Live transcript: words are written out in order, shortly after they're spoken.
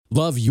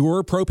Love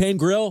your propane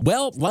grill?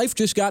 Well, life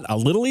just got a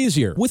little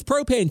easier with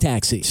Propane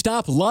Taxi.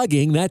 Stop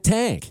lugging that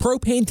tank.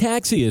 Propane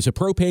Taxi is a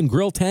propane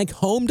grill tank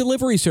home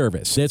delivery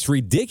service that's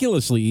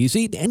ridiculously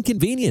easy and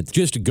convenient.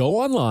 Just go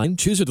online,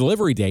 choose a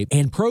delivery date,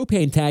 and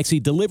Propane Taxi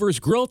delivers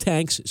grill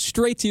tanks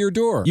straight to your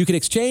door. You can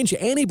exchange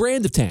any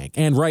brand of tank.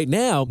 And right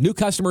now, new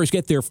customers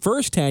get their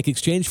first tank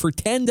exchange for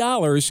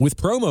 $10 with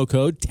promo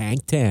code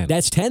TANK10.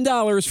 That's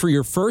 $10 for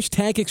your first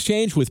tank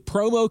exchange with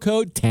promo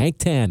code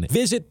TANK10.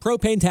 Visit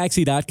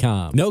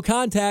propanetaxi.com. No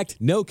contact,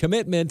 no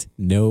commitment,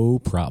 no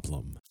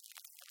problem.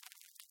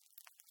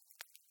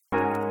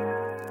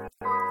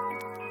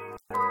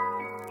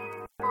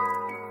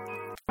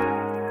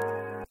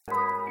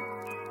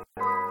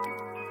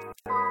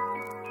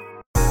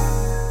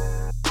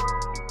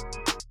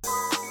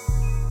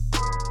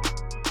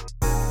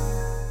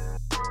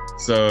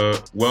 So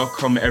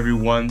welcome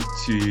everyone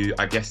to,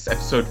 I guess,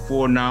 episode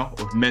 4 now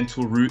of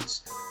Mental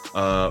Roots.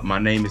 My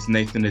name is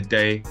Nathan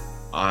Aday.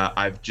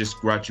 I've just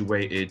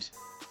graduated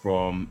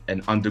from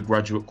an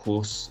undergraduate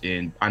course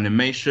in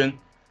animation.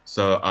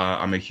 So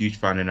I'm a huge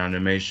fan in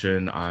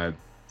animation. I'm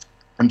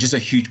just a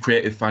huge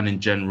creative fan in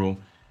general.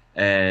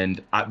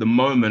 And at the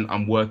moment,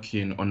 I'm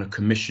working on a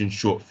commissioned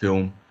short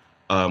film,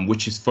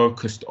 which is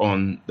focused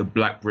on the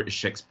Black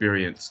British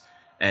experience.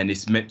 And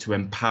it's meant to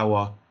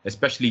empower,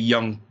 especially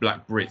young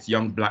Black Brits,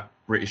 young Black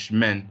British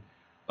men,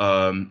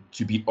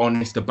 to be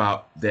honest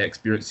about their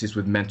experiences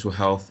with mental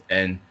health,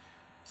 and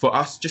for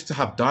us just to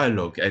have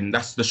dialogue. And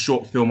that's the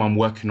short film I'm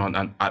working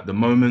on at the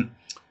moment.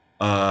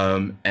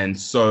 And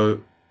so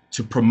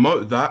to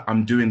promote that,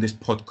 I'm doing this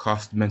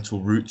podcast, Mental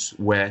Roots,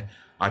 where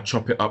I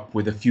chop it up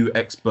with a few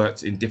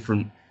experts in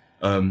different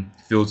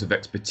fields of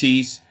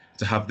expertise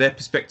to have their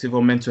perspective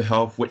on mental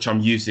health, which I'm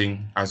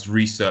using as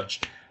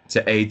research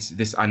to aid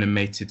this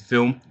animated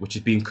film, which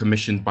is being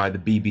commissioned by the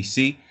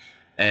BBC.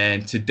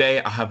 And today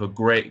I have a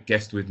great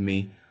guest with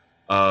me.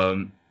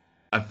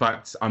 In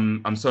fact,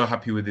 I'm so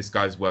happy with this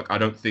guy's work. I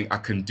don't think I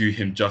can do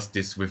him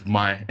justice with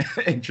my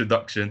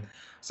introduction.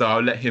 So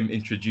I'll let him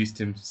introduce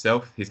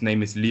himself. His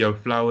name is Leo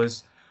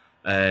Flowers.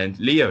 And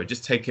Leo,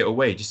 just take it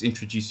away. Just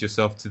introduce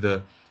yourself to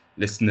the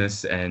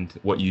listeners and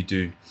what you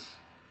do.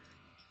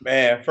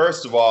 Man,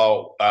 first of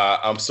all,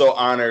 I'm so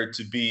honored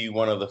to be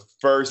one of the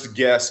first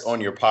guests on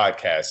your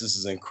podcast. This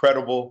is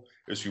incredible.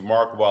 It's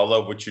remarkable. I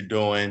love what you're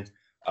doing.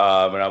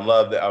 And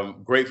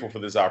I'm grateful for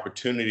this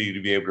opportunity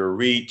to be able to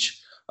reach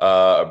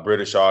a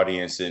British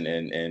audience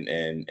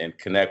and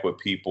connect with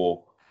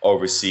people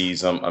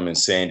overseas. I'm in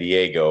San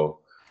Diego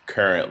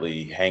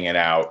currently hanging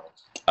out.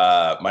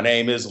 My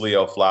name is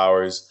Leo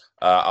Flowers.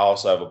 I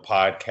also have a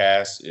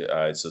podcast.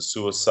 It's a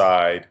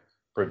suicide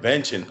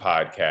prevention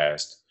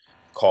podcast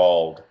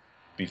called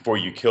Before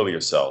You Kill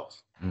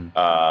Yourself.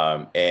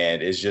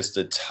 And it's just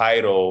a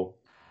title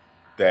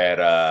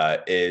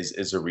that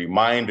is a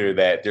reminder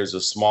that there's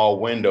a small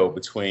window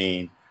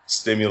between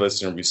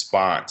stimulus and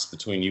response,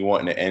 between you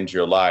wanting to end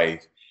your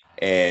life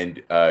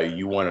and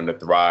you wanting to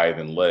thrive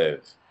and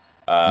live.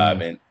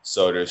 And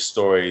so there's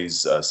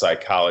stories,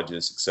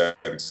 psychologists,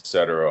 et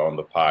cetera, on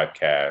the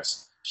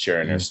podcast,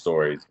 sharing their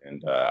stories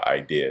and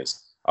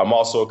ideas. I'm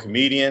also a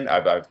comedian.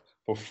 I've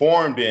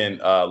performed in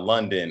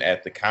London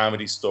at the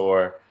Comedy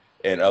Store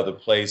and other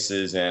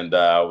places, and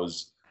I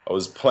was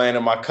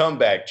planning my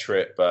comeback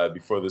trip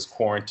before this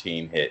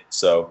quarantine hit.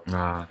 So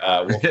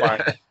we'll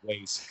find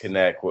ways to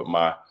connect with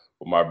my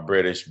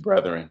British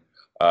brethren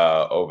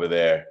over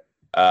there.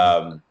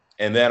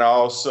 And then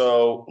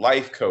also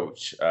life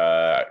coach.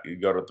 You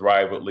go to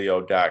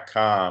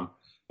thrivewithleo.com.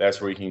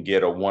 That's where you can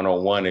get a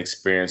one-on-one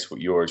experience with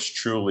yours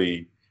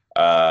truly.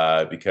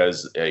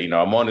 Because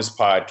I'm on this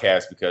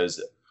podcast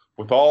because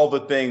with all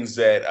the things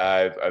that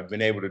I've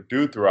been able to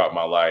do throughout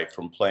my life,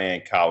 from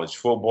playing college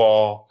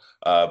football,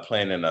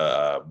 playing in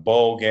a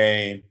bowl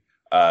game,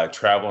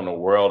 traveling the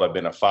world. I've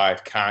been to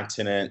 5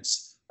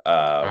 continents,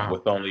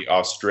 with only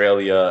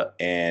Australia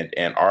and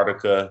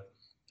Antarctica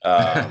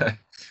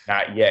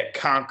not yet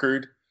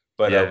conquered,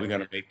 but we're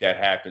going to make that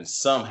happen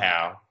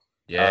somehow.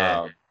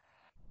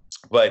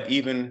 But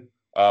even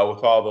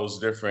with all those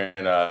different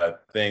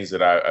things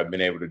that I've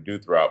been able to do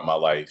throughout my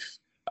life,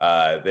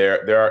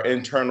 there are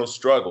internal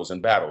struggles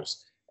and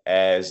battles,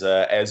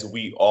 as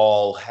we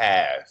all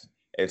have.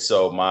 And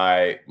so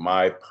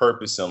my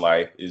purpose in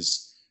life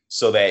is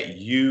so that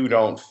you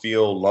don't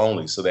feel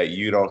lonely, so that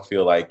you don't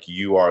feel like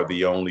you are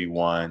the only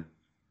one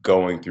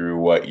going through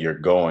what you're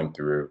going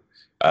through.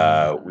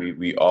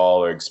 We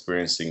all are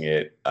experiencing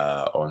it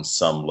on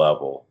some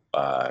level.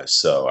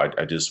 So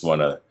I just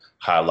want to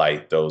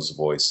highlight those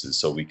voices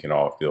so we can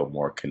all feel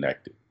more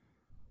connected.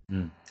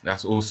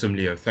 That's awesome,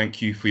 Leo.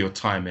 Thank you for your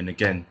time. And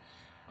again,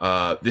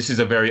 this is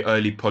a very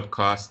early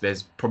podcast.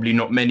 There's probably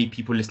not many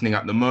people listening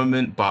at the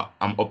moment, but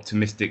I'm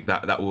optimistic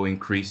that will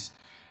increase.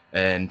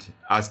 And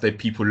as the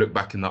people look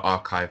back in the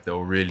archive,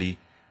 they'll really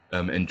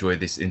enjoy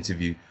this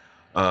interview.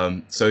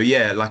 So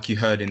yeah, like you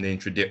heard in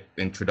the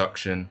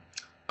introduction,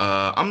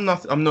 I'm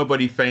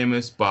nobody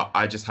famous, but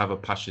I just have a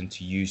passion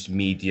to use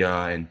media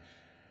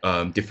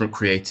and different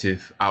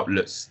creative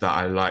outlets that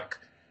I like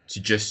to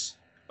just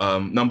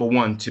Number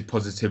one, to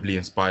positively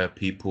inspire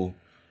people.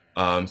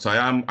 So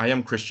I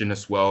am Christian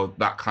as well.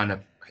 That kind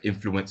of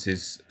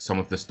influences some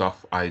of the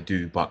stuff I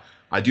do, but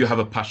I do have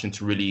a passion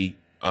to really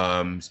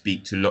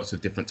speak to lots of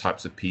different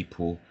types of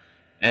people,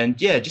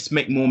 and yeah, just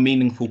make more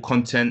meaningful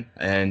content.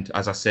 And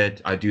as I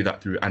said, I do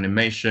that through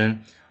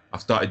animation.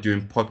 I've started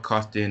doing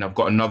podcasting. I've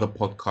got another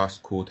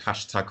podcast called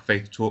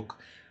 #FaithTalk,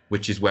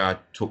 which is where I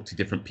talk to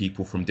different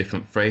people from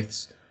different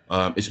faiths.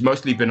 It's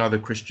mostly been other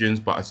Christians,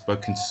 but I've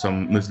spoken to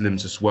some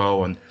Muslims as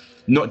well, and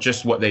not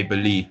just what they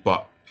believe,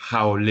 but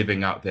how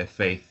living out their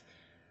faith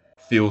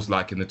feels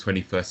like in the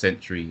 21st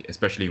century,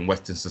 especially in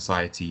Western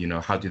society. You know,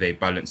 how do they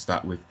balance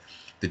that with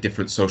the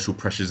different social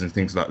pressures and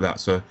things like that?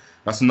 So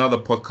that's another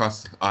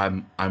podcast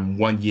I'm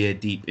 1 year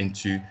deep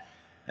into.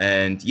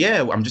 And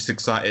yeah, I'm just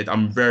excited.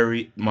 I'm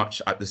very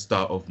much at the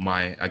start of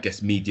my, I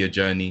guess, media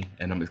journey,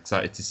 and I'm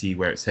excited to see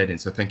where it's heading.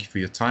 So thank you for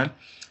your time.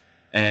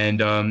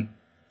 And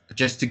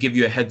just to give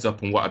you a heads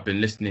up on what I've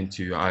been listening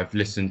to, I've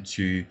listened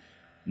to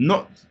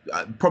not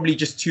probably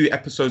just 2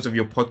 episodes of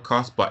your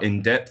podcast, but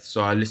in depth.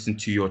 So I listened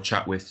to your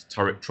chat with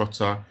Tariq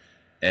Trotter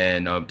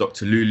and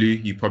Dr. Lulu.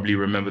 You probably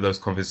remember those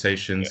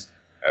conversations.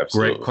 Yeah,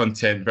 absolutely. Great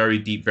content, very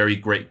deep, very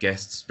great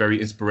guests,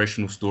 very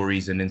inspirational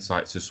stories and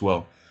insights as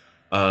well.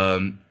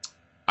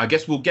 I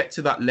guess we'll get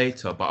to that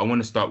later, but I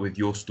want to start with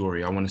your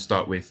story. I want to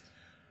start with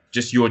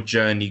just your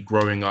journey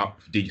growing up.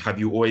 Have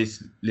you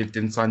always lived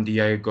in San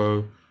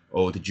Diego,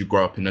 or did you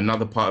grow up in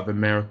another part of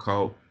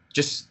America?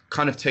 Just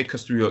kind of take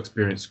us through your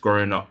experience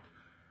growing up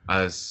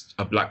as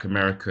a Black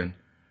American,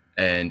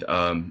 and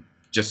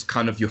just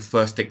kind of your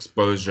first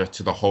exposure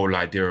to the whole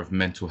idea of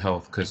mental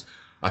health. Because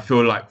I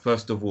feel like,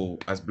 first of all,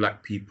 as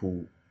Black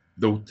people,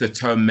 the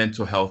term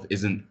mental health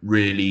isn't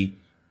really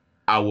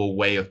our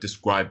way of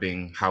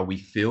describing how we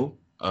feel.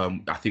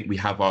 I think we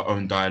have our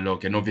own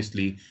dialogue, and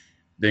obviously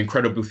the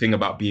incredible thing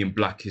about being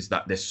Black is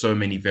that there's so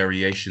many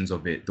variations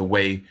of it. The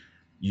way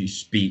you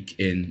speak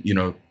in, you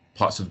know,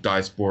 parts of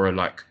diaspora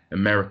like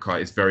America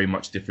is very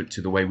much different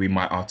to the way we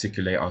might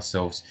articulate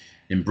ourselves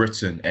in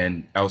Britain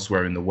and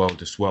elsewhere in the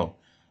world as well.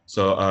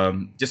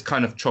 So just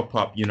kind of chop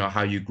up, you know,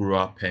 how you grew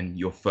up and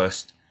your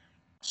first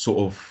sort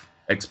of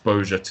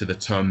exposure to the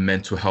term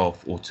mental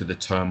health, or to the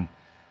term,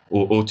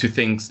 or to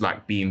things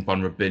like being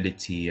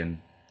vulnerability and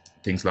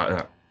things like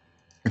that,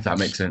 if that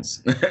makes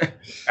sense.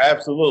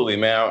 Absolutely,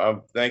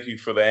 man. Thank you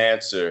for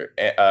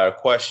the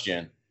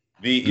question.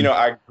 You know,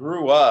 I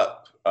grew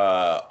up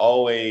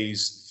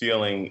always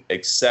feeling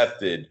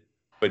accepted,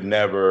 but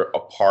never a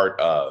part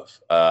of.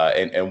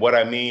 And what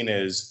I mean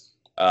is,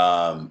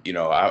 you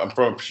know, I'm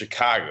from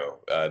Chicago,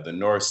 the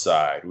North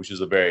Side, which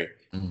is a very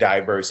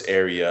diverse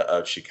area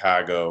of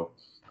Chicago.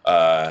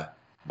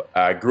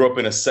 I grew up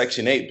in a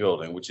Section 8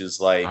 building, which is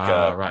like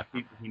right.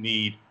 People who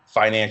need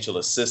financial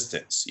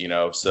assistance, you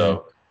know.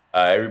 So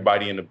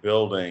everybody in the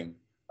building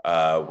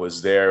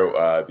was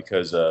there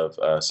because of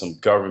some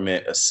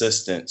government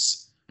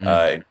assistance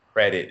and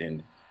credit,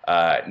 and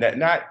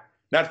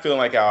not feeling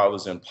like I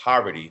was in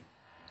poverty,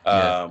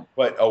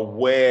 but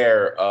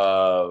aware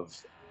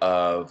of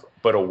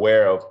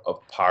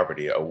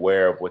poverty,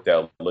 aware of what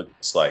that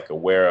looks like,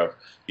 aware of,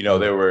 you know,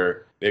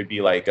 there'd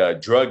be like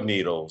drug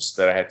needles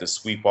that I had to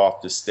sweep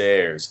off the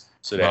stairs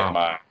so that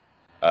my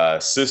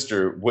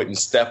sister wouldn't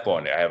step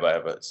on it. I have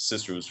a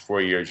sister who's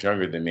 4 years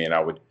younger than me, and I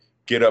would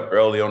get up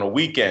early on the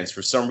weekends.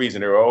 For some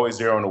reason, they were always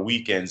there on the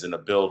weekends in the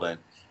building.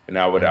 And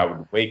I would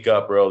wake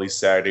up early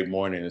Saturday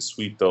morning and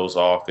sweep those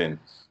off, and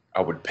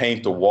I would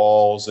paint the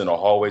walls in the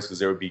hallways because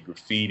there would be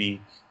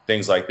graffiti,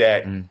 things like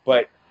that.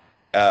 But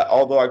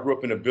although I grew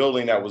up in a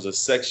building that was a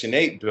Section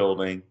 8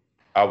 building,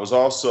 I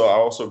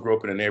also grew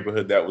up in a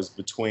neighborhood that was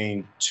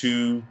between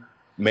 2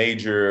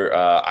 major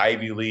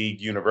Ivy League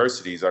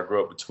universities. I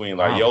grew up between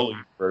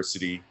Loyola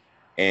University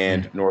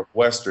and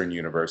Northwestern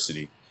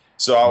University.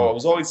 So I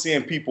was always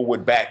seeing people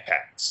with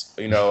backpacks.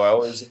 You know, I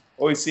was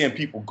always seeing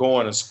people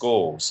going to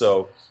school.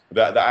 So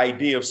the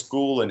idea of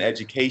school and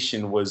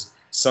education was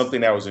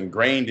something that was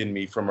ingrained in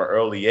me from an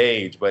early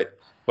age. But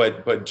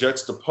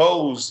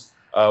juxtaposed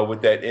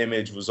with that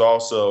image was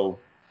also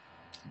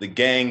the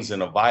gangs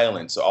and the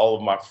violence. All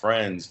of my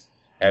friends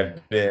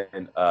have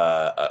been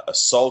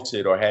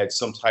assaulted or had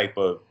some type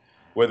of,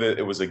 whether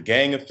it was a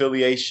gang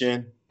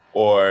affiliation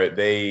or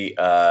they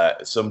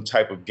some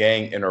type of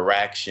gang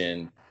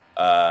interaction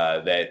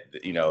that,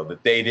 you know,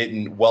 that they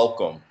didn't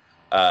welcome.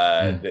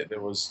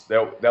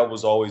 That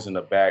was always in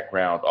the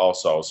background.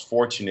 Also, I was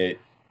fortunate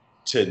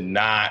to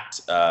not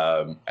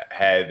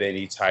have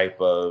any type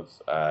of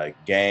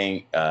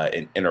gang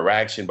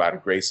interaction. By the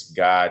grace of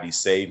God, He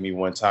saved me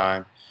one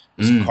time.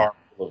 This car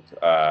full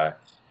of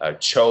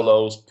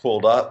cholos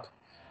pulled up,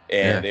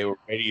 and they were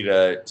ready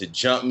to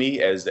jump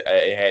me, as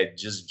it had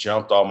just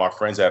jumped all my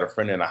friends. I had a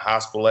friend in the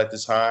hospital at the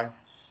time.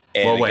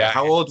 And well, wait,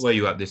 how old were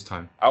you at this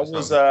time? I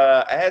was,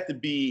 I had to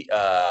be,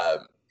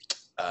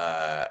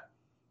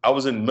 I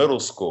was in middle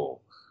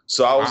school.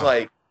 So I was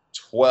like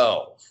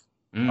 12.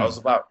 I was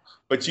about,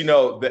 but you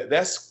know,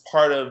 that's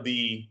part of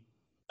the,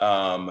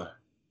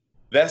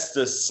 that's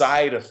the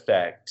side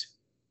effect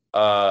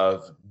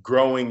of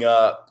growing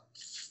up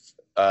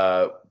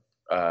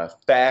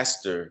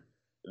faster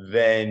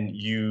than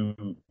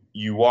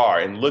you are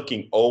and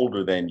looking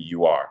older than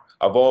you are.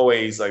 I've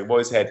always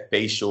had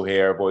facial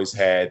hair. I've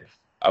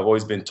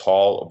always been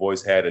tall. I've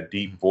always had a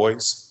deep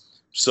voice.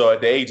 So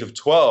at the age of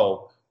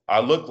 12, I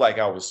looked like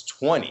I was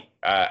 20.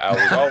 I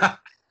was always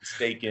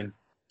mistaken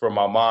for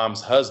my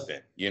mom's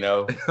husband,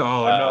 Oh,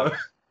 no.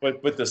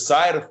 But the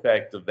side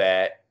effect of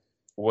that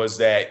was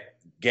that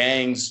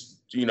gangs,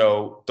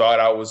 thought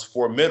I was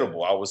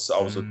formidable. I was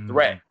a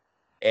threat.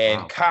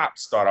 And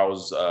cops thought I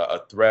was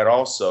a threat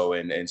also.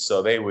 And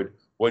so they would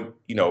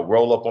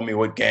roll up on me.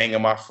 What gang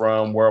am I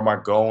from? Where am I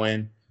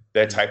going?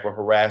 That type of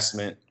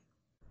harassment.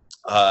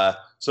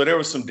 So there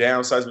were some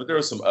downsides, but there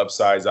were some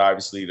upsides,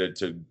 obviously,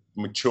 to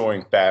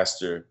maturing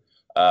faster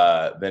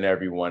than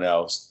everyone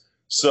else.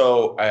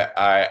 So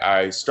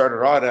I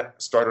started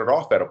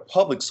off at a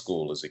public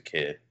school as a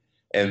kid.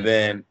 And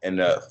then in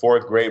the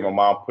 4th grade, my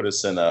mom put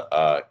us in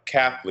a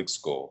Catholic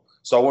school.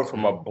 So I went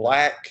from a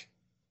black,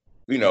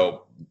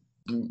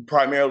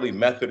 primarily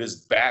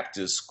Methodist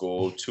Baptist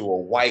school to a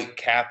white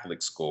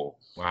Catholic school.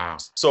 Wow.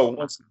 So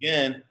once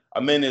again,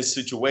 I'm in this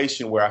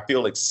situation where I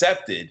feel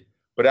accepted,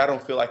 but I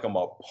don't feel like I'm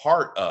a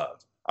part of.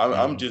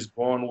 I'm just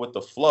going with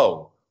the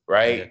flow,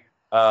 right?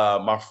 Yeah.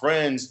 My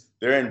friends,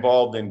 they're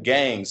involved in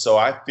gangs, so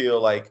I feel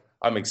like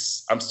I'm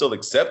still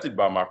accepted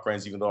by my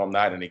friends, even though I'm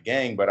not in a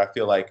gang. But I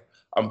feel like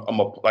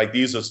like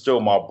these are still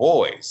my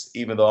boys,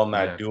 even though I'm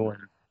not doing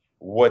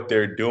what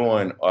they're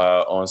doing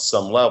on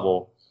some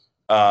level.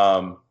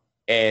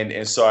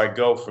 And so I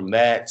go from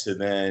that to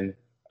then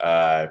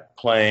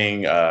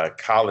playing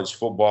college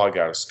football. I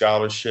got a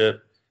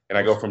scholarship, and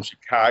I go from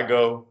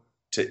Chicago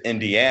to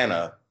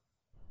Indiana.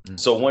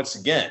 So once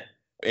again,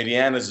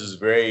 Indiana's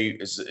is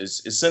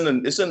it's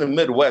in the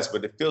Midwest,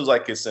 but it feels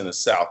like it's in the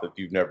South if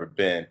you've never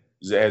been.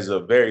 It has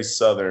a very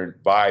Southern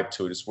vibe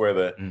to it. It's where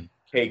the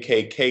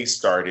KKK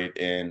started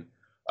and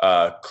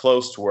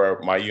close to where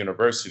my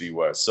university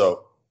was.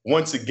 So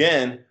once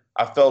again,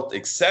 I felt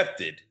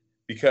accepted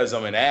because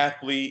I'm an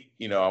athlete.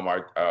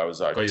 I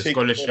was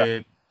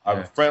articulate.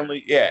 I'm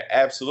friendly. Yeah,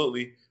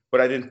 absolutely.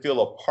 But I didn't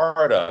feel a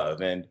part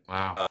of. And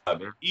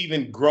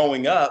even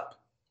growing up,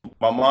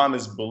 my mom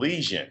is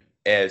Belizean,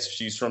 as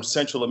she's from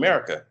Central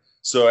America.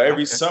 So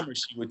every summer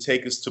she would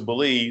take us to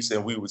Belize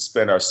and we would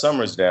spend our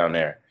summers down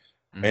there.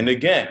 And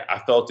again, I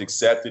felt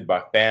accepted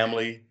by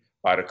family,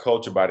 by the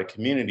culture, by the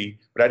community,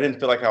 but I didn't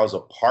feel like I was a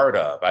part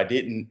of. I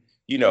didn't,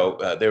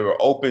 there were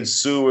open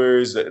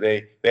sewers.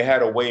 They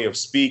had a way of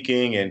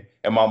speaking, and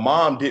my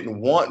mom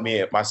didn't want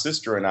my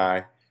sister and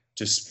I,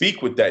 to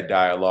speak with that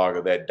dialogue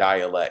or that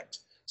dialect.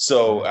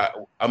 So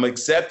I'm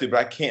accepted, but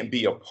I can't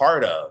be a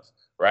part of,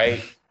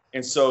 right?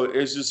 And so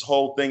it's this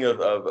whole thing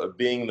of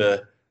being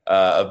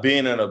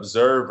being an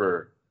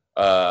observer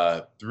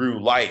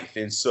through life.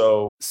 And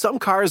so some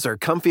cars are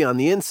comfy on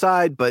the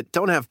inside, but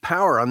don't have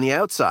power on the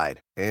outside.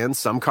 And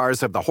some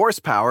cars have the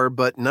horsepower,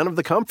 but none of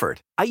the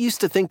comfort. I used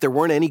to think there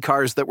weren't any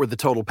cars that were the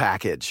total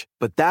package,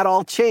 but that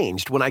all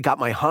changed when I got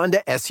my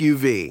Honda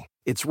SUV.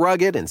 It's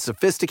rugged and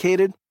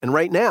sophisticated, and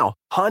right now,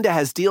 Honda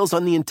has deals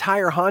on the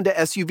entire Honda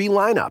SUV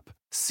lineup.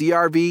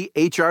 CR-V,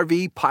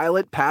 HR-V,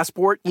 Pilot,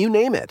 Passport, you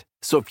name it.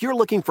 So if you're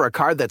looking for a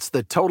car that's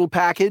the total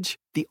package,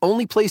 the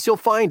only place you'll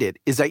find it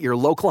is at your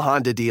local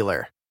Honda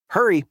dealer.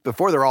 Hurry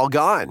before they're all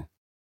gone.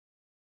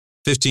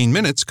 15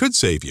 minutes could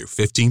save you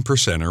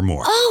 15% or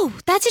more. Oh,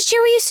 that's a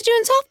cheer we used to do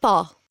in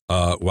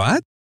softball.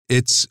 What?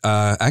 It's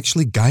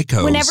actually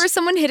Geico. Whenever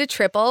someone hit a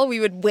triple, we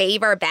would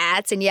wave our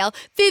bats and yell,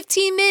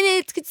 15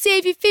 minutes could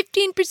save you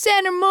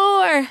 15% or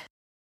more.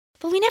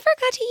 But we never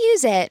got to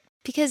use it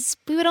because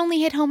we would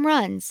only hit home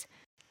runs.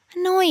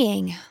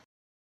 Annoying.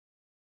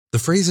 The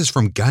phrase is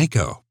from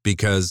Geico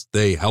because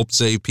they help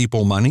save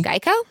people money.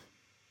 Geico?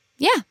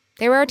 Yeah,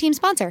 they were our team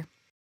sponsor.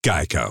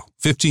 Geico.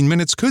 15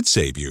 minutes could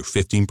save you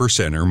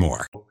 15% or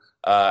more.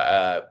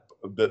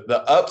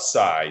 The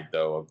upside,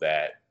 though, of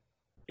that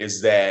is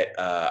that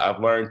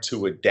I've learned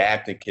to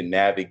adapt and can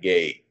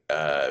navigate,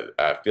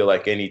 I feel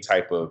like, any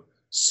type of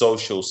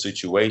social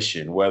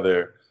situation,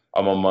 whether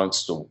I'm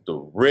amongst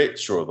the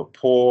rich or the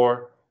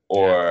poor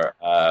or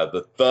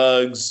the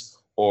thugs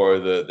or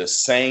the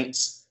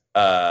saints,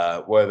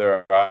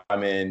 whether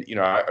I'm in,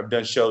 I've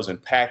done shows in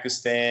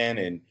Pakistan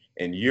and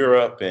in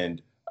Europe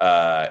and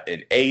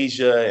in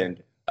Asia,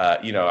 and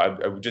I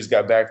just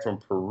got back from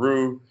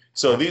Peru.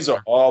 So these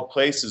are all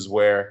places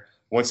where,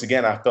 once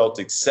again, I felt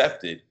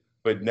accepted,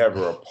 but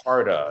never a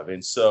part of.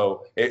 And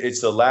so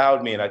it's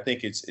allowed me, and I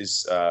think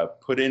it's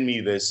put in me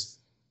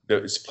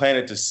it's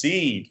planted the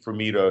seed for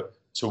me to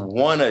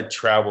want to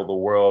travel the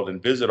world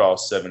and visit all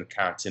 7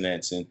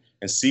 continents and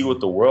see what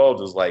the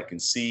world is like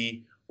and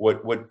see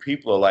what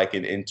people are like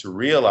and to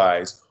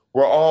realize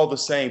we're all the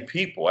same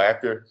people.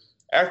 After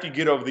you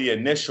get over the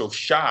initial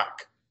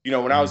shock,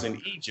 when I was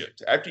in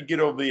Egypt, after you get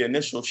over the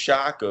initial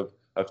shock of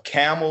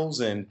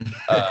camels and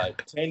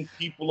 10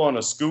 people on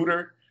a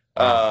scooter,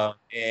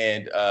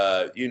 and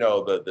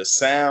the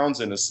sounds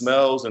and the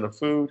smells and the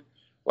food,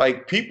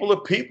 like people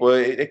are people.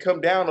 It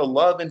comes down to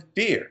love and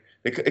fear.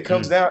 It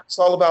comes down. It's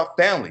all about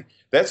family.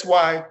 That's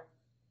why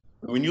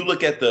when you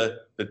look at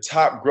the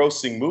top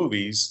grossing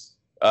movies,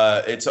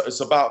 it's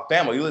about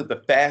family. You look at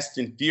the Fast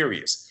and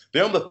Furious.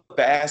 They're on the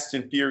Fast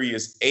and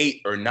Furious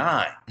 8 or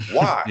 9.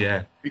 Why?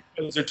 Yeah.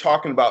 Because they're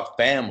talking about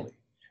family.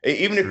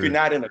 Even if you're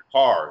not in the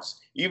cars,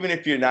 even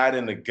if you're not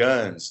in the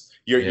guns,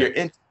 you're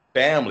into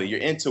family.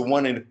 You're into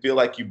wanting to feel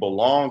like you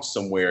belong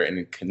somewhere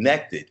and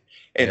connected.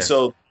 And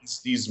so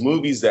these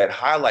movies that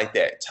highlight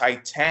that,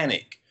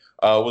 Titanic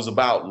was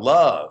about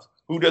love.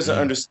 Who doesn't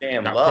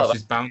understand that love?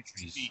 Crosses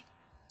boundaries.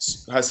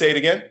 I say it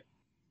again.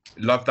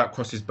 Love that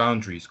crosses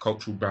boundaries,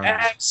 cultural boundaries.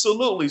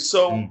 Absolutely.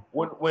 So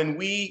when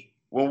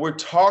we're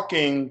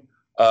talking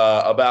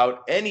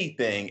about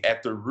anything,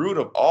 at the root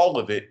of all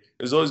of it,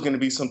 there's always going to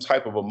be some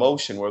type of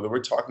emotion, whether we're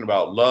talking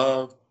about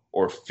love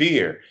or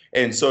fear.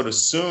 And so the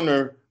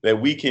sooner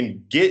that we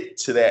can get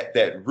to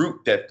that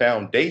root, that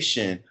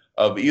foundation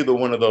of either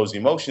one of those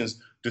emotions,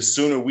 the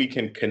sooner we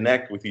can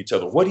connect with each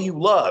other. What do you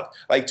love?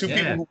 Like two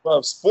people who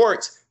love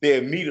sports, they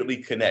immediately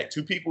connect.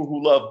 Two people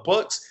who love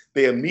books,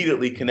 they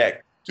immediately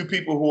connect. Two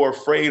people who are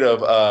afraid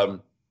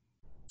of,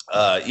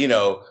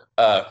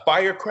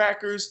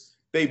 firecrackers,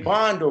 they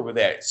bond over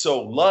that.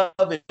 So love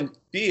and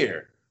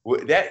fear,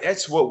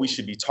 that's what we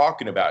should be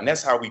talking about. And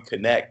that's how we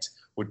connect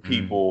with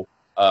people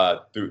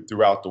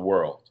throughout the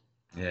world.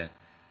 Yeah,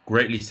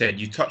 greatly said.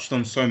 You touched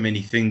on so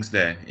many things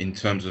there in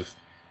terms of,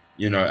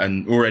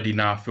 and already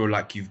now I feel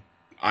like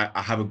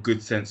I have a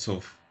good sense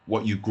of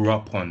what you grew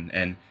up on.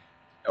 And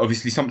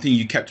obviously something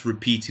you kept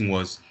repeating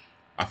was,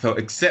 I felt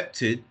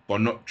accepted, but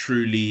not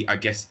truly, I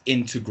guess,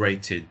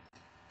 integrated.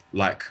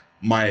 Like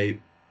my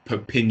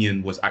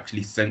opinion was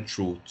actually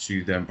central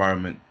to the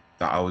environment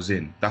that I was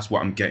in. That's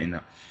what I'm getting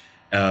at.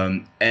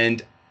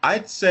 And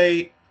I'd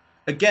say,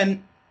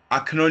 again, I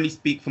can only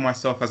speak for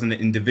myself as an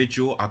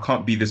individual. I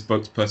can't be the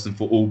spokesperson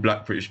for all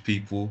Black British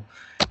people.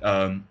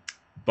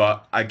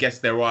 But I guess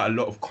there are a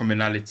lot of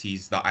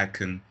commonalities that I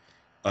can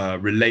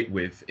relate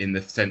with, in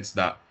the sense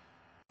that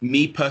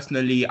me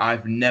personally,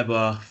 I've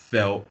never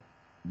felt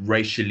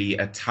racially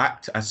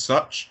attacked as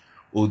such.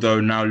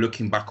 Although now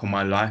looking back on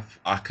my life,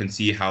 I can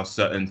see how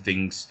certain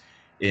things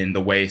in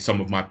the way some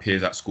of my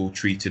peers at school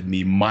treated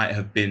me might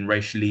have been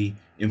racially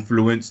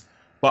influenced.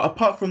 But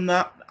apart from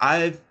that,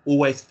 I've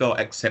always felt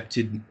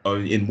accepted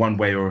in one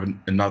way or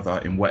another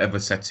in whatever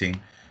setting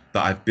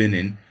that I've been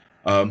in.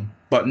 But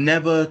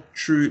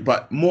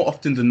more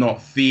often than not,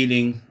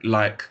 feeling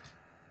like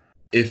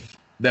if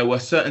there were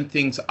certain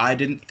things I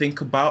didn't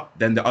think about,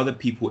 then the other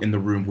people in the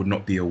room would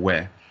not be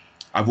aware.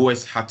 I've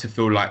always had to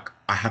feel like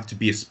I have to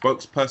be a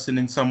spokesperson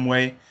in some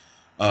way.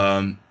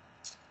 And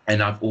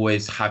I've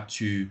always had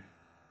to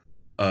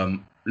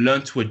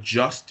learn to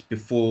adjust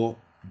before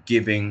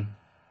giving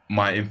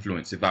my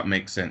influence, if that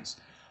makes sense.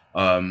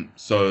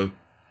 So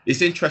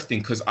it's interesting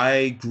because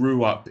I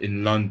grew up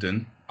in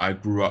London. I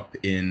grew up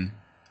in,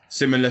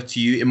 similar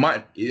to you,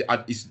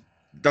 it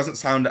doesn't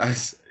sound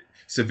as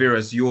severe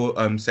as your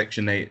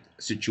Section 8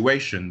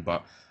 situation,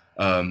 but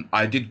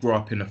I did grow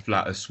up in a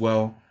flat as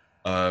well.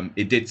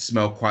 It did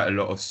smell quite a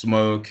lot of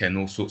smoke and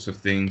all sorts of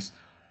things.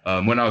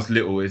 When I was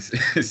little, it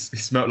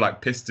smelled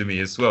like piss to me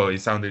as well.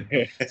 It smelled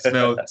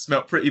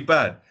pretty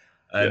bad.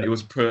 And it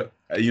was a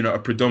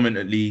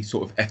predominantly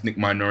sort of ethnic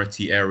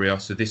minority area.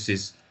 So this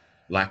is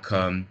like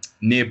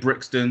near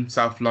Brixton,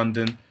 South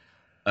London.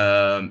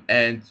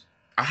 And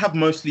I have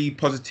mostly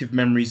positive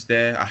memories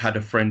there. I had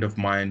a friend of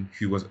mine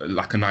who was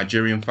like a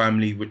Nigerian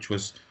family, which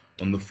was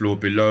on the floor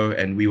below,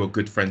 and we were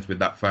good friends with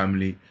that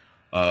family.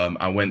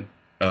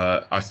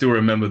 I still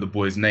remember the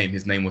boy's name.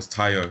 His name was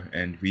Tayo,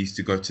 and we used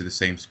to go to the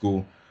same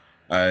school.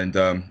 And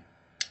I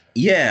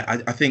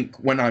think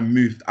when I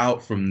moved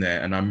out from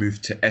there and I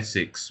moved to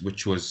Essex,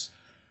 which was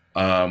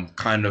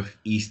kind of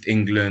East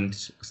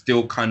England,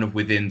 still kind of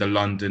within the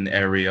London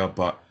area,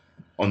 but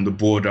on the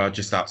border,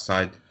 just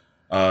outside,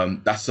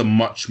 that's a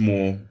much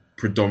more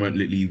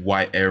predominantly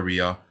white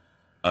area.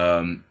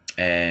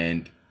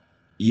 It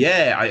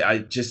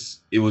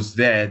was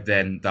there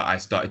then that I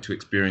started to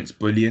experience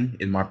bullying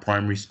in my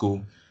primary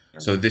school.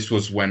 So this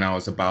was when I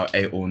was about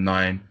 8 or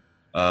 9.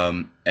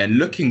 And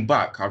looking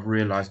back, I've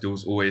realized there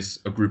was always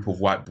a group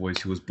of white boys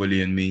who was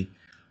bullying me.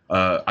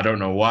 I don't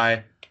know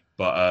why,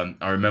 but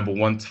I remember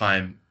one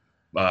time,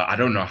 I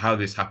don't know how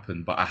this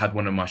happened, but I had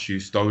one of my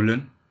shoes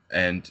stolen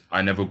and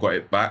I never got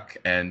it back.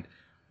 And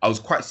I was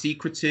quite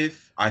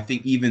secretive. I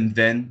think even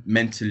then,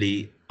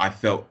 mentally, I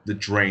felt the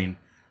drain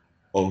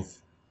of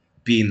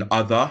being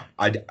other.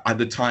 At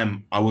the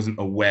time, I wasn't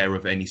aware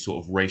of any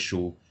sort of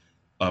racial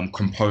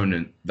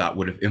component that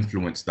would have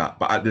influenced that.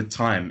 But at the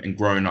time and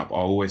growing up, I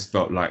always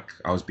felt like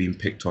I was being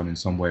picked on in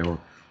some way or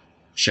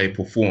shape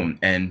or form.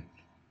 And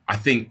I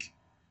think,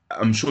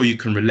 I'm sure you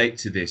can relate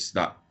to this,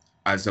 that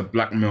as a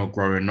Black male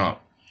growing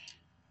up,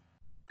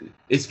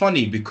 it's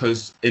funny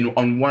because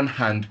on one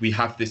hand, we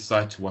have this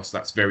side to us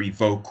that's very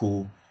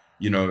vocal.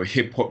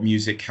 Hip hop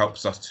music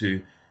helps us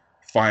to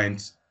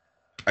find,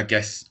 I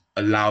guess,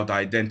 a loud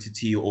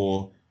identity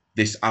or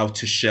this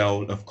outer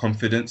shell of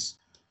confidence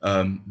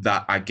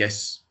that I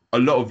guess a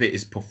lot of it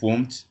is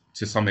performed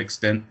to some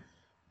extent.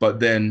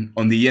 But then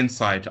on the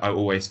inside, I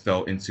always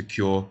felt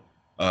insecure.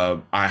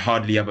 I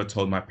hardly ever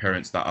told my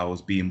parents that I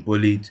was being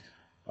bullied.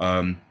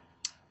 And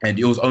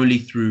it was only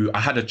through, I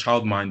had a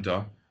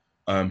childminder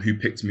who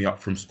picked me up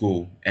from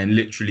school, and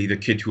literally the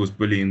kid who was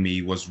bullying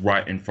me was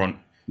right in front.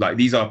 Like,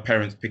 these are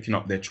parents picking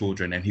up their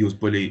children, and he was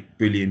bullying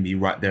me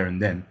right there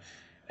and then.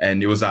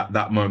 And it was at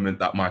that moment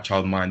that my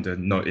childminder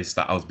noticed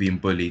that I was being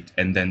bullied,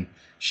 and then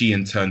she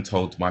in turn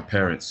told my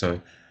parents. So,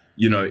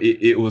 you know,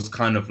 it was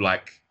kind of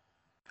like,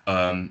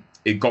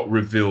 it got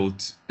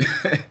revealed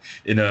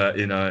in a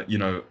you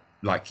know,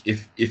 like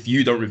if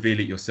you don't reveal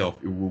it yourself,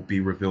 it will be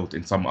revealed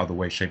in some other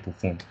way, shape or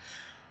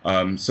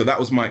form. So that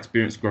was my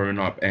experience growing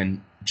up.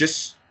 And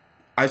just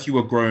as you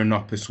were growing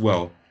up as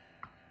well,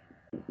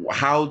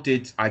 how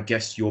did, I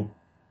guess, your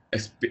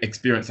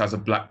experience as a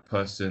Black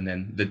person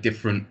and the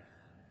different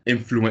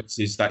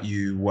influences that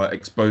you were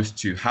exposed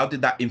to, how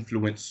did that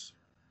influence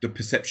the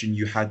perception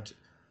you had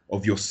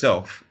of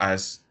yourself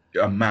as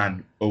a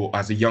man or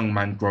as a young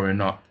man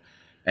growing up,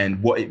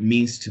 and what it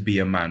means to be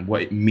a man,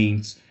 what it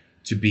means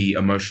to be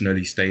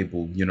emotionally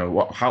stable? You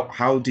know,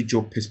 how did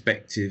your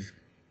perspective,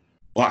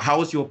 or how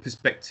was your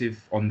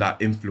perspective on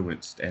that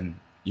influenced? And,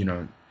 you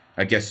know,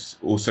 I guess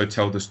also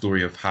tell the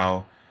story of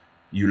how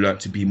you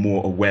learned to be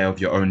more aware of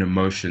your own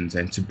emotions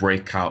and to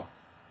break out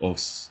of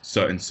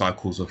certain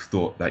cycles of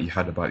thought that you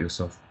had about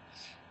yourself.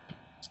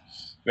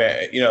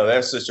 Man, you know,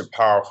 that's such a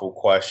powerful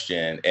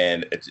question.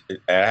 And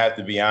I have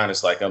to be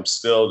honest, like, I'm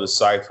still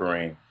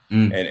deciphering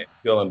and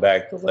peeling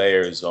back the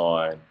layers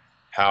on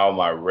how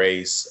my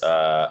race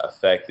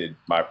affected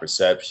my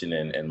perception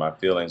and my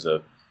feelings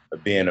of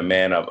being a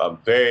man. I'm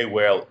very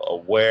well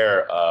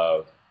aware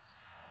of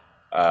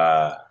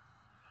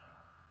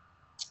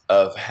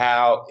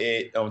how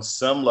it, on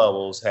some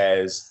levels,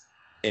 has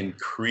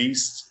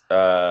increased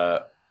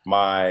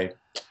my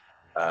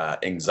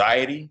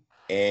anxiety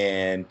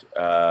and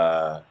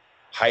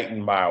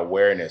heightened my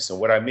awareness. And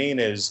what I mean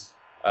is,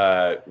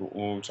 when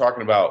we're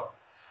talking about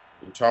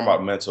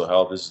mental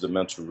health, this is the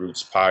Mental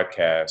Roots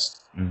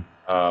podcast.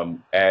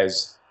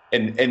 As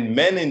and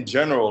men in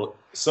general,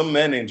 some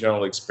men in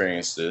general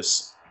experience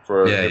this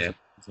for different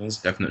reasons.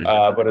 Definitely.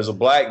 But as a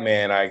Black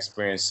man, I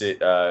experience it.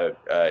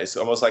 It's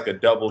almost like a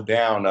double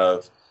down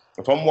of,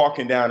 if I'm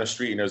walking down the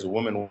street and there's a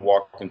woman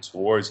walking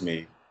towards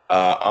me,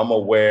 I'm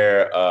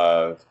aware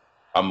of,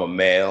 I'm a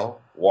male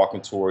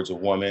walking towards a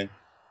woman.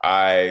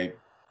 I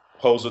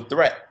pose a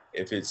threat,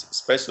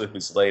 especially if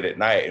it's late at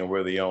night and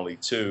we're the only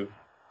two.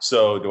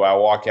 So do I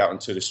walk out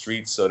into the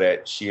streets so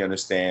that she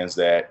understands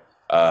that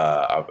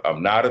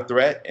I'm not a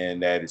threat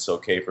and that it's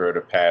okay for her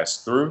to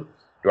pass through?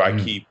 Do I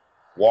keep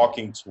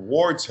walking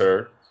towards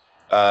her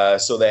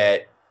so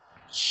that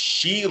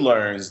she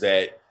learns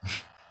that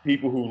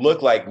people who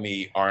look like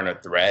me aren't a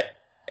threat,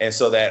 and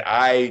so that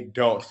I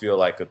don't feel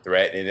like a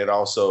threat? And it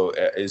also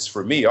is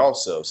for me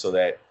also, so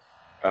that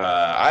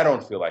I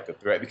don't feel like a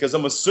threat, because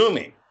I'm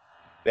assuming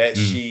that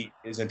she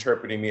is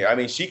interpreting me. I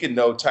mean, she could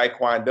know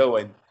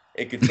Taekwondo and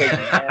it could take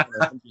me on,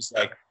 and I'm just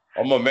like,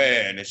 I'm a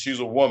man and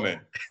she's a woman,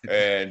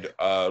 and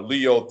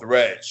Leo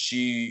threat,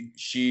 she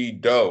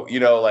doe. You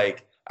know,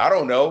 like, I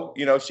don't know.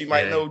 You know, she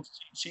might know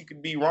she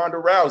could be Ronda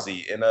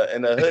Rousey in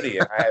a hoodie,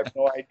 and I have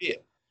no idea.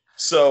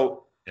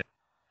 So,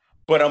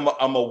 but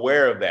I'm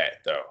aware of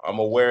that, though. I'm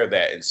aware of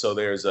that, and so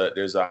there's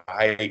a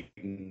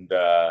heightened.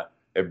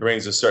 It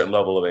brings a certain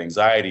level of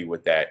anxiety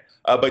with that.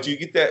 But you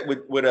get that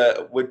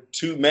with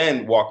two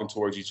men walking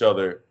towards each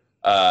other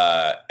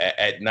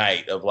at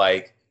night, of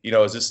like, you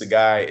know, is this a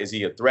guy? Is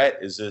he a threat?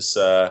 Is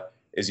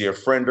he a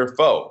friend or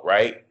foe?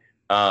 Right.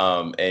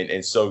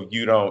 And so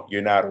you're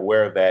not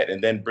aware of that.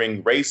 And then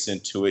bring race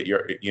into it.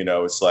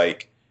 It's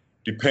like,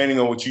 depending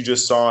on what you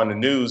just saw in the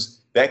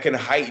news, that can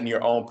heighten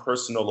your own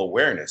personal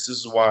awareness. This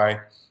is why,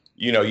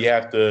 you know, you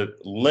have to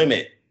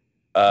limit.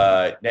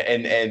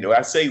 And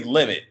I say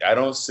limit, I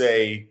don't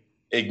say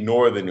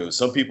ignore the news.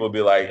 Some people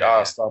be like,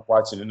 stop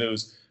watching the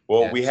news.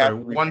 Well, we have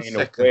one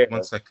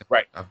second.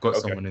 Right. I've got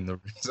someone in the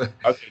room.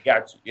 Okay,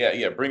 got you.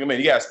 Yeah, bring them in.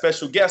 You got a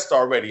special guest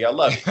already. I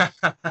love it.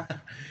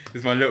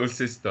 It's my little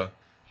sister.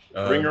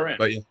 Bring her in.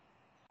 But yeah.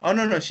 Oh,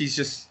 no. I'm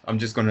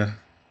just going to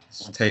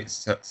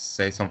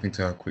say something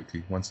to her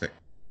quickly. One sec.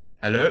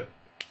 Hello?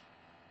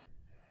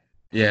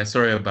 Yeah,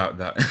 sorry about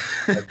that.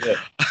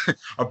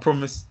 I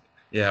promised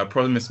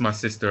my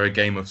sister a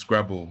game of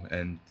Scrabble,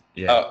 and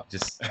she How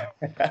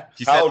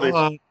old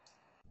is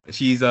she?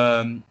 She's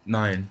 9.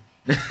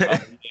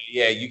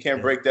 Yeah, you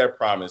can't break that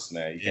promise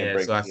now.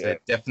 I said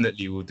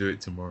definitely we'll do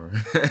it tomorrow.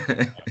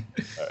 Right.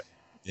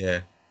 Yeah.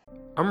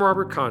 I'm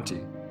Robert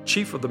Conti,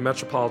 Chief of the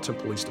Metropolitan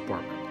Police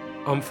Department.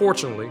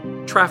 Unfortunately,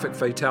 traffic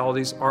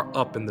fatalities are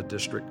up in the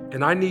district,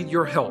 and I need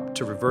your help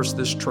to reverse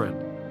this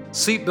trend.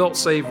 Seatbelts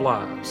save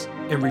lives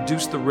and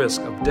reduce the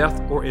risk of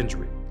death or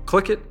injury.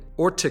 Click it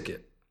or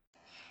ticket.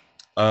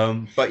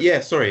 But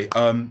yeah, sorry.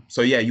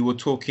 So yeah, you were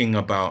talking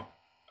about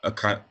a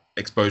kind of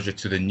exposure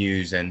to the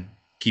news and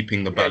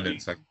keeping the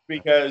balance.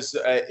 Because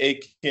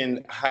it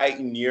can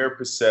heighten your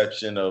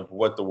perception of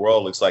what the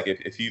world looks like.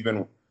 If you've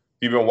been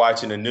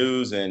watching the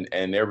news and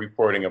they're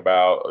reporting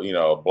about, you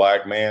know, a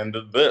Black man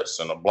did this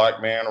and a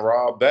Black man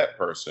robbed that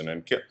person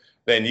and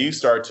then you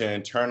start to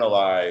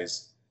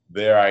internalize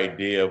their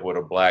idea of what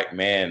a black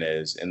man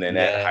is, and then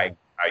that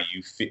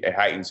it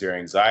heightens your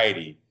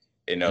anxiety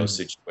in those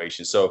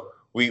situations. So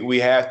we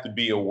have to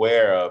be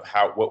aware of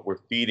what we're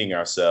feeding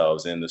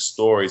ourselves and the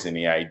stories and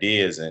the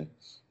ideas, and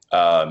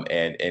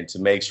to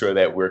make sure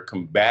that we're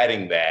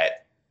combating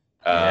that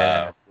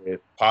with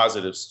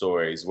positive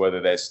stories,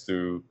 whether that's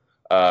through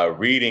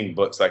reading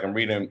books. Like I'm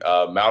reading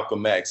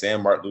Malcolm X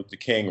and Martin Luther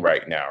King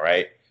right now,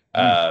 right?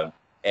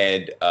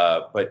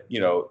 But you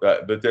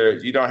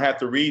don't have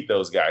to read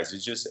those guys.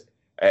 It's just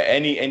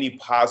any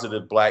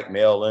positive black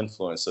male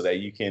influence, so that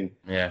you can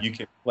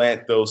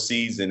plant those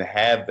seeds and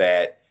have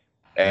that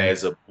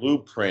as a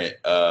blueprint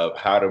of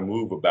how to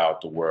move about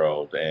the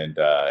world and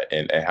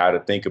how to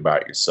think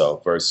about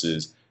yourself,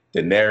 versus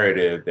the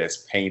narrative that's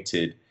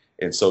painted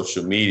in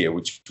social media,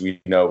 which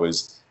we know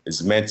is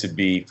meant to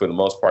be, for the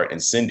most part,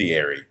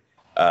 incendiary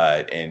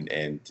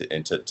and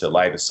to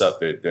light us up.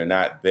 They're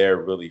not there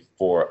really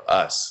for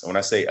us. When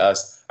I say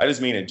us, I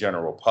just mean in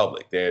general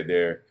public.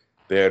 They're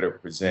there to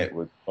present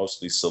with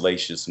mostly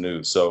salacious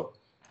news. So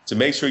to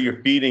make sure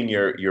you're feeding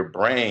your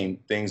brain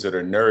things that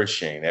are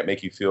nourishing, that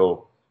make you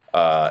feel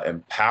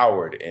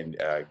empowered and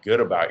good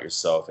about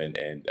yourself,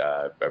 and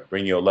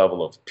bring you a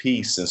level of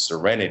peace and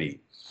serenity.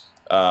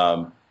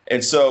 And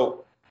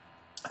so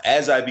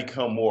as I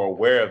become more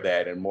aware of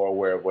that, and more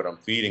aware of what I'm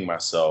feeding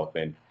myself,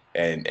 and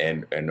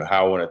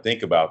how I want to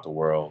think about the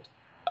world,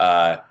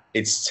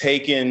 it's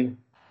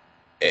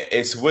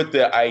with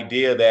the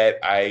idea that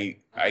I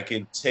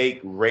can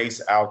take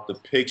race out the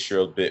picture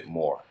a bit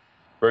more,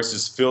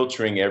 versus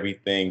filtering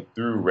everything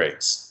through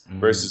race,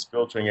 versus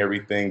filtering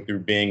everything through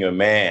being a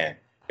man.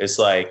 It's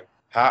like,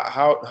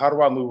 how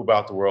do I move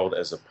about the world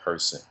as a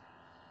person,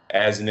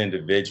 as an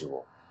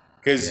individual?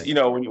 Because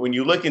when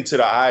you look into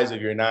the eyes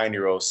of your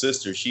 9-year-old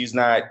sister, she's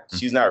not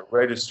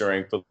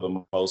registering, for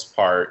the most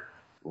part,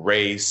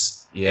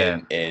 race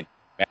and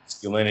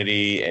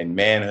masculinity and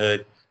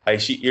manhood.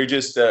 Like you're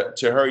just to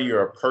her,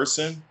 you're a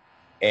person,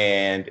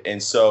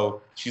 and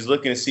so she's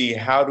looking to see,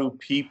 how do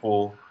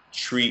people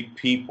treat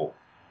people,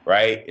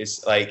 right?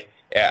 It's like,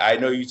 I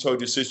know you told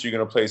your sister you're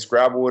gonna play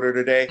Scrabble with her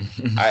today.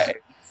 I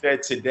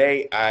said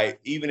today,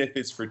 even if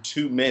it's for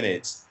 2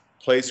 minutes,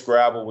 play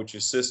Scrabble with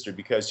your sister,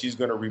 because she's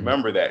going to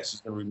remember that.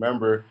 She's going to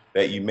remember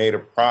that you made a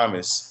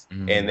promise,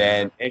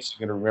 and she's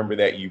going to remember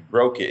that you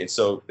broke it. And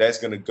so that's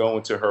going to go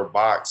into her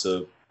box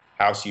of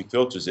how she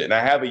filters it. And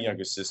I have a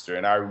younger sister,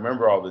 and I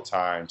remember all the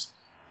times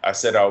I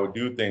said I would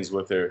do things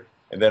with her,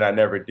 and then I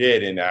never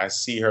did. And I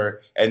see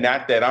her, and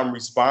not that I'm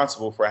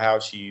responsible for how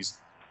she's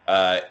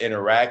her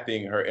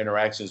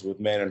interactions with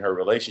men and her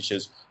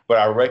relationships, but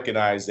I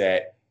recognize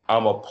that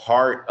I'm a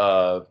part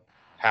of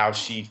how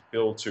she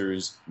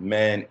filters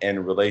men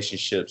and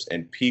relationships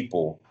and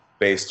people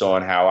based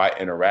on how I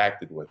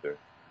interacted with her.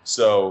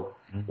 So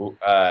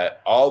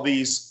all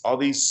these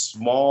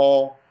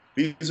small,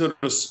 these are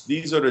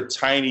the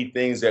tiny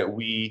things that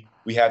we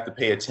have to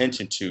pay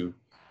attention to,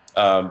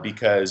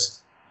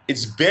 because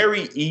it's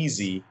very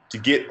easy to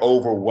get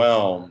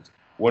overwhelmed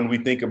when we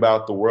think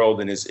about the world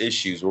and its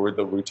issues.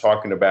 We're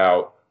talking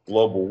about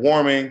global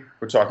warming,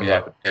 we're talking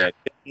about the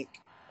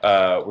pandemic,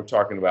 we're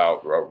talking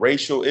about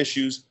racial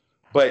issues.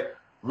 But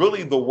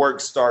really, the work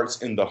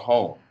starts in the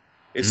home.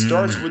 It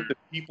starts with the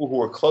people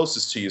who are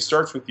closest to you. It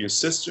starts with your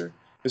sister.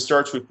 It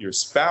starts with your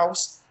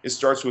spouse. It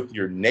starts with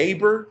your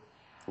neighbor,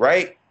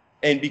 right?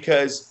 And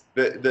because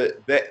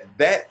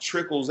that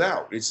trickles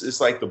out.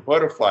 It's like the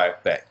butterfly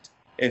effect.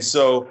 And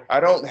so I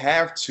don't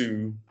have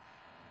to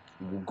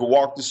go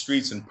walk the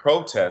streets and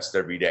protest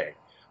every day.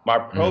 My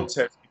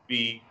protest could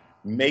be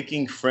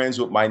making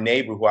friends with my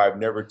neighbor who I've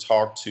never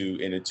talked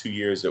to in the 2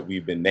 years that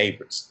we've been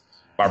neighbors.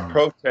 My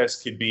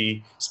protest could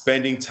be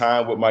spending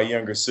time with my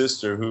younger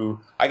sister, who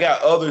I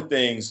got other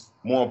things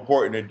more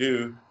important to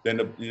do than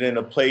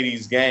to play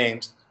these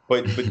games.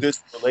 But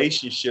this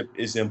relationship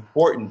is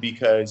important,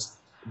 because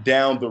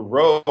down the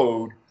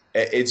road,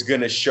 it's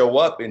going to show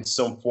up in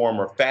some form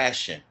or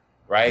fashion,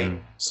 right?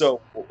 So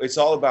it's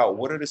all about,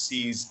 what are the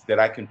seeds that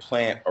I can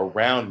plant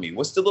around me?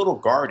 What's the little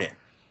garden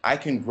I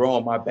can grow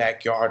in my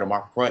backyard or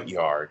my front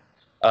yard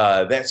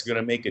that's going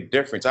to make a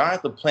difference? I don't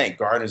have to plant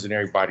gardens in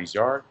everybody's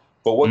yard.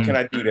 But what can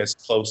I do that's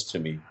close to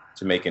me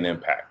to make an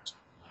impact?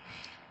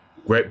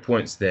 Great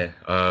points there.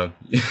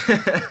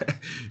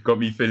 Got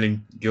me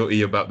feeling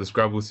guilty about the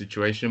Scrabble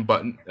situation.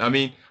 But I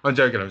mean, I'm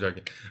joking.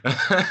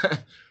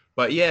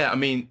 But yeah, I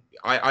mean,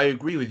 I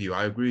agree with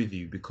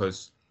you.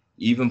 Because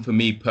even for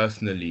me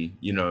personally,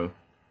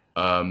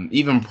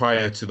 even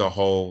prior to the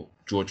whole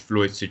George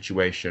Floyd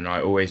situation,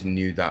 I always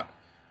knew that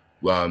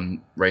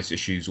race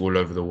issues all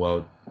over the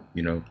world,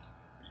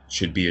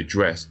 should be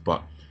addressed.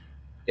 But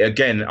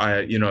again,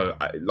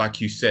 like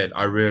you said,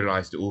 I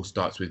realized it all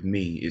starts with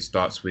me. It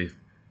starts with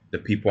the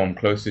people I'm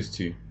closest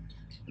to.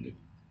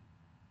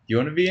 You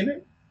want to be in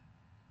it?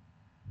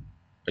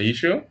 Are you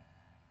sure?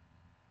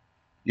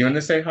 You want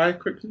to say hi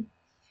quickly?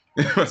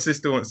 My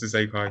sister wants to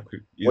say hi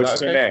quickly.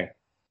 What's her name?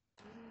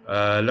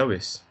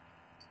 Lois.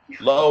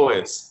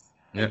 Lois.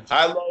 Yeah.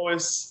 Hi,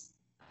 Lois.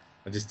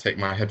 I just take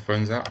my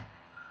headphones out.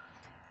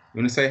 You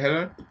want to say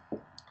hello?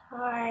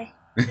 Hi.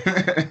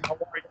 How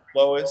are you,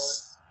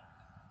 Lois?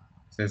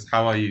 Says,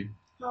 how are you?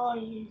 How are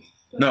you?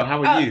 No,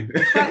 how are you?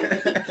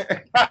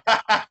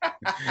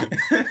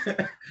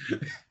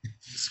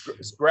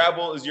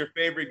 Scrabble is your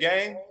favorite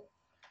game?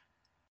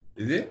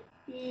 Is it?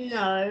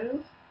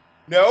 No.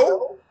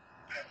 No?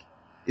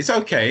 It's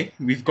okay.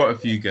 We've got a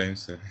few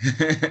games. So.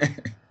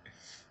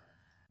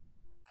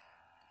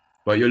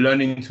 But you're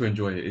learning to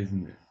enjoy it,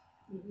 isn't it?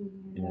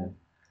 Yeah.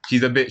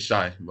 She's a bit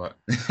shy, but.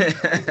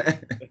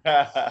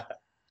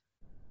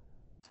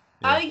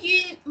 Are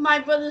you my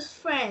brother's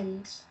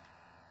friend?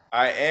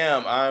 I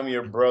am. I'm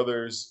your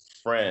brother's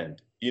friend.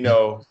 You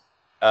know,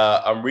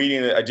 I'm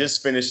reading, I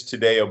just finished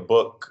today a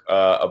book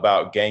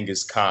about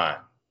Genghis Khan.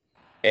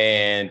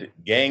 And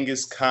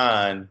Genghis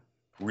Khan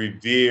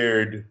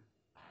revered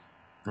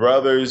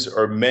brothers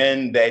or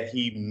men that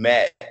he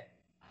met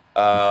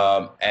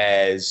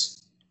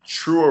as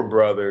truer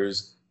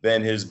brothers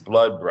than his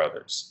blood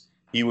brothers.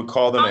 He would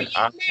call them Are you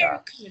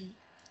American?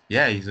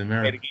 Yeah, he's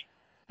American.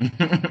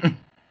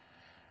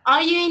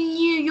 Are you in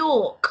New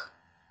York?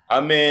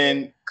 I'm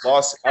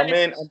close to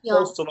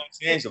Los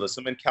Angeles.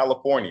 I'm in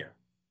California.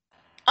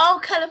 Oh,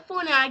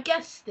 California, I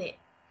guessed it.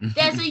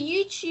 There's a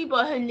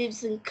YouTuber who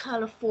lives in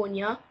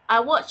California. I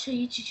watch her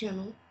YouTube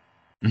channel.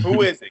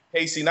 Who is it?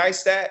 Casey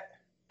Neistat?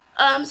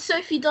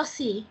 Sophie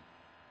Dossi.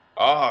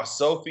 Oh,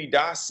 Sophie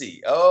Dossi.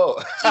 Oh.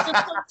 She's a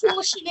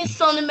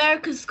contortionist on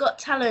America's Got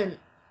Talent.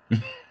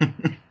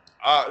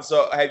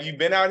 So have you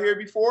been out here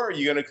before? Are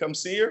you going to come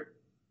see her?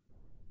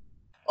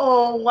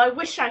 Oh, I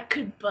wish I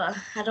could, but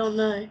I don't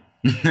know.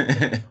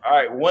 All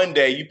right, one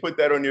day you put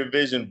that on your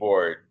vision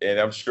board, and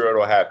I'm sure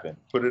it'll happen.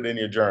 Put it in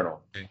your journal.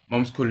 Okay.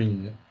 Mom's calling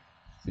you. Yeah?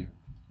 See.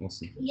 We'll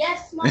see.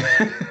 Yes, Mom.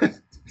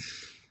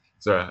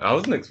 Sorry, I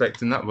wasn't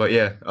expecting that, but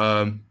yeah.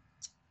 I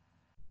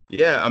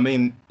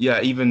mean,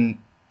 yeah, even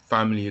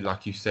family,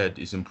 like you said,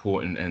 is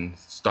important, and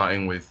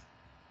starting with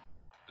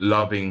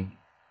loving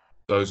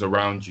those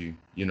around you,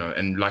 you know,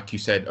 and like you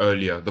said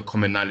earlier, the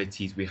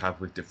commonalities we have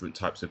with different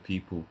types of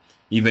people.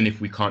 Even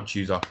if we can't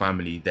choose our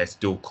family, there's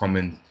still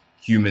common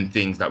human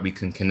things that we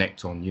can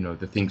connect on, you know,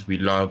 the things we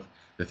love,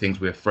 the things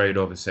we're afraid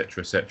of,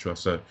 etc., etc.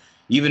 So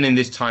even in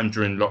this time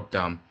during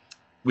lockdown,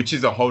 which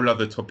is a whole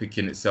other topic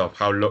in itself,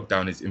 how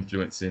lockdown is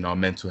influencing our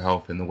mental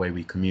health and the way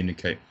we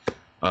communicate.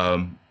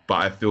 But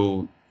I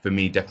feel for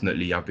me,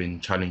 definitely, I've been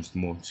challenged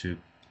more to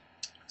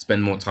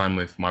spend more time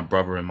with my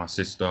brother and my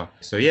sister.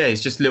 So yeah,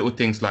 it's just little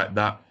things like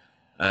that.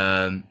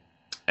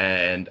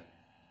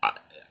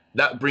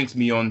 That brings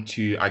me on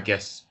to, I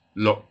guess,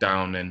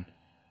 lockdown. And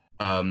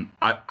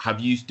have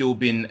you still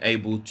been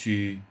able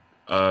to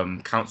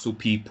counsel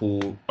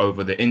people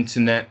over the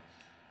internet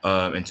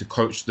and to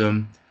coach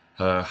them?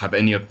 Have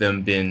any of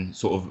them been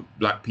sort of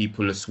Black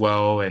people as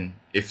well? And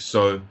if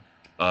so,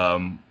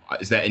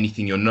 is there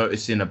anything you're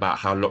noticing about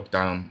how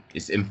lockdown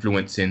is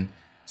influencing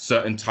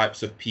certain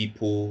types of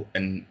people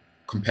and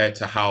compared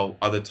to how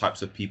other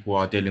types of people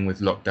are dealing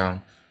with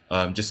lockdown?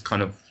 Just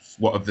kind of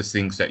what are the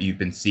things that you've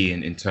been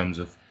seeing in terms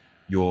of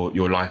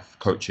your life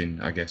coaching,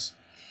 I guess?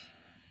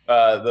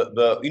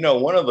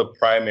 One of the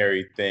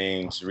primary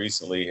things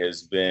recently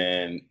has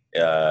been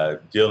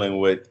dealing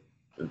with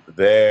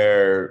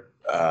their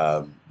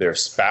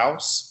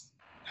spouse,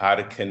 how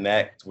to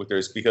connect with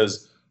theirs,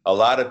 because a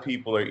lot of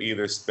people are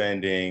either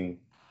spending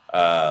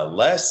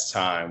less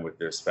time with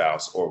their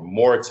spouse or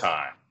more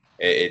time.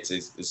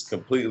 It's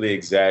completely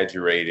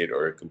exaggerated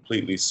or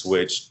completely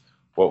switched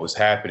what was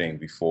happening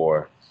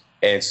before.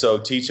 And so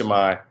teaching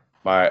my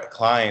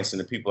clients and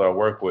the people I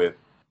work with,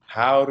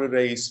 how do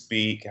they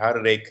speak? How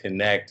do they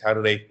connect? How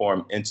do they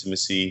form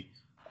intimacy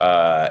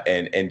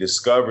and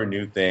discover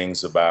new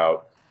things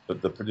about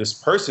this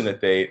person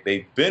that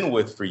they've been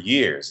with for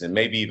years and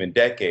maybe even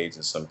decades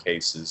in some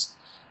cases.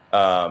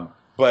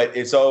 But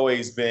it's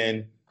always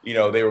been,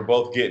 they were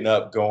both getting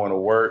up, going to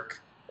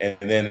work, and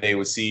then they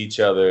would see each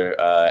other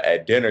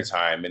at dinner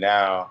time. And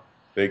now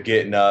they're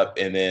getting up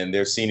and then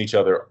they're seeing each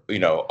other,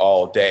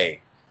 all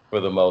day for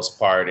the most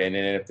part. And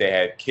then if they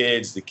had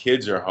kids, the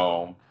kids are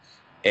home.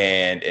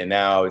 And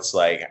now it's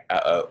like,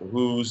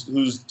 who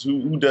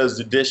does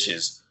the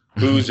dishes?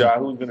 Who's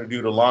going to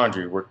do the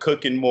laundry? We're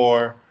cooking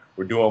more.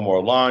 We're doing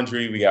more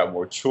laundry. We got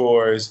more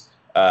chores,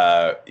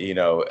 and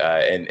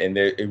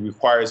it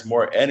requires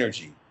more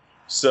energy.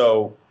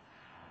 So,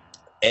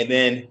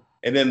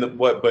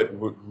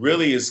 what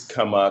really has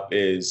come up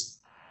is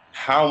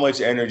how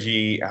much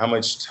energy, how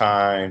much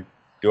time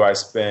do I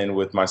spend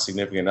with my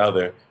significant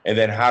other? And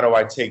then how do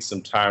I take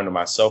some time to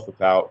myself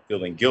without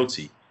feeling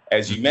guilty?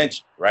 As you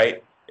mentioned,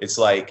 right? It's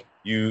like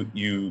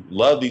you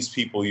love these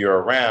people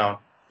you're around,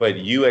 but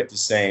you at the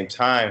same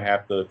time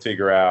have to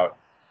figure out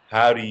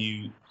how do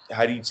you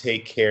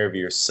take care of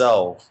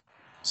yourself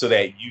so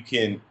that you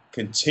can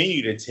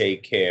continue to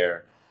take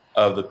care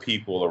of the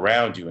people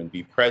around you and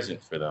be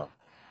present for them.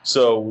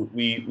 So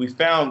we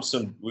found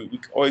we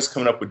always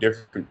coming up with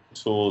different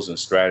tools and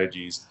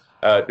strategies.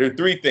 There are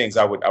three things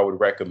I would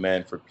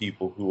recommend for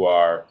people who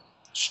are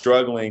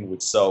struggling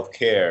with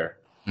self-care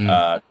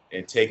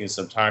and taking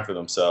some time for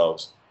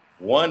themselves.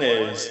 One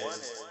is,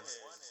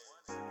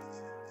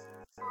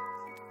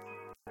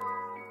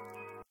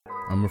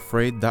 I'm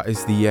afraid that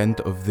is the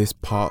end of this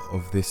part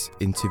of this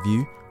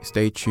interview.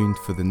 Stay tuned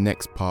for the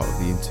next part of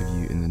the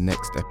interview in the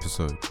next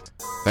episode.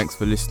 Thanks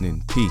for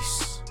listening.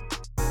 Peace.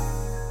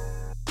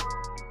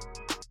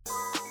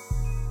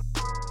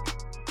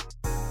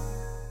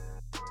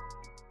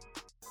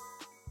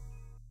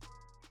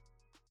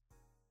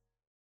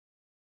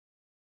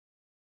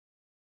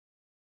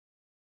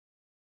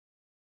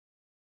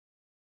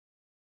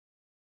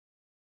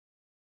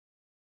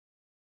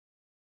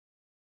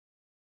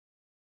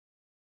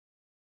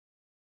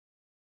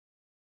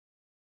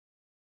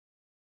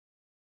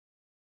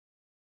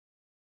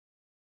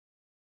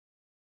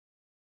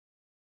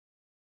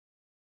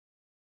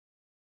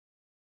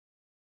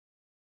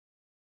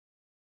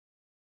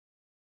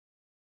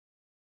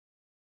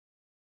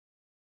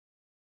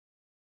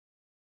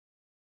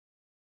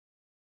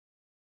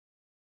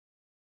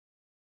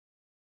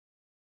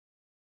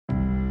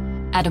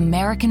 At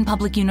American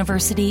Public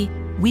University,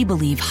 we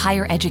believe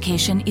higher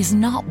education is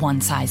not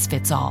one size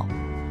fits all.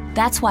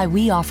 That's why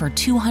we offer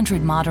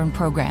 200 modern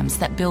programs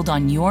that build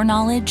on your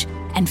knowledge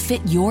and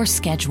fit your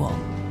schedule.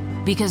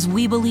 Because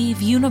we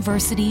believe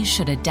universities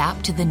should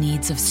adapt to the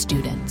needs of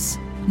students,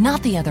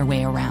 not the other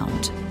way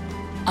around.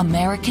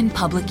 American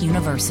Public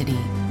University,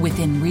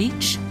 within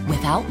reach,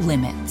 without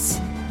limits.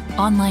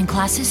 Online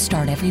classes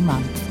start every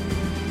month.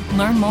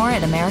 Learn more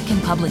at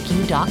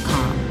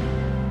AmericanPublicU.com.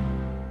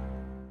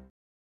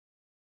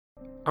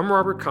 I'm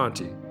Robert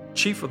Conti,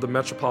 Chief of the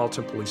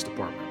Metropolitan Police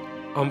Department.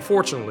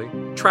 Unfortunately,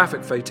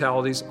 traffic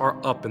fatalities are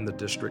up in the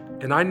district,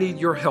 and I need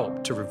your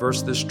help to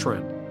reverse this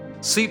trend.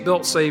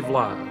 Seatbelts save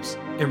lives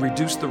and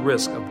reduce the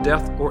risk of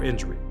death or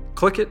injury.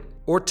 Click it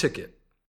or ticket.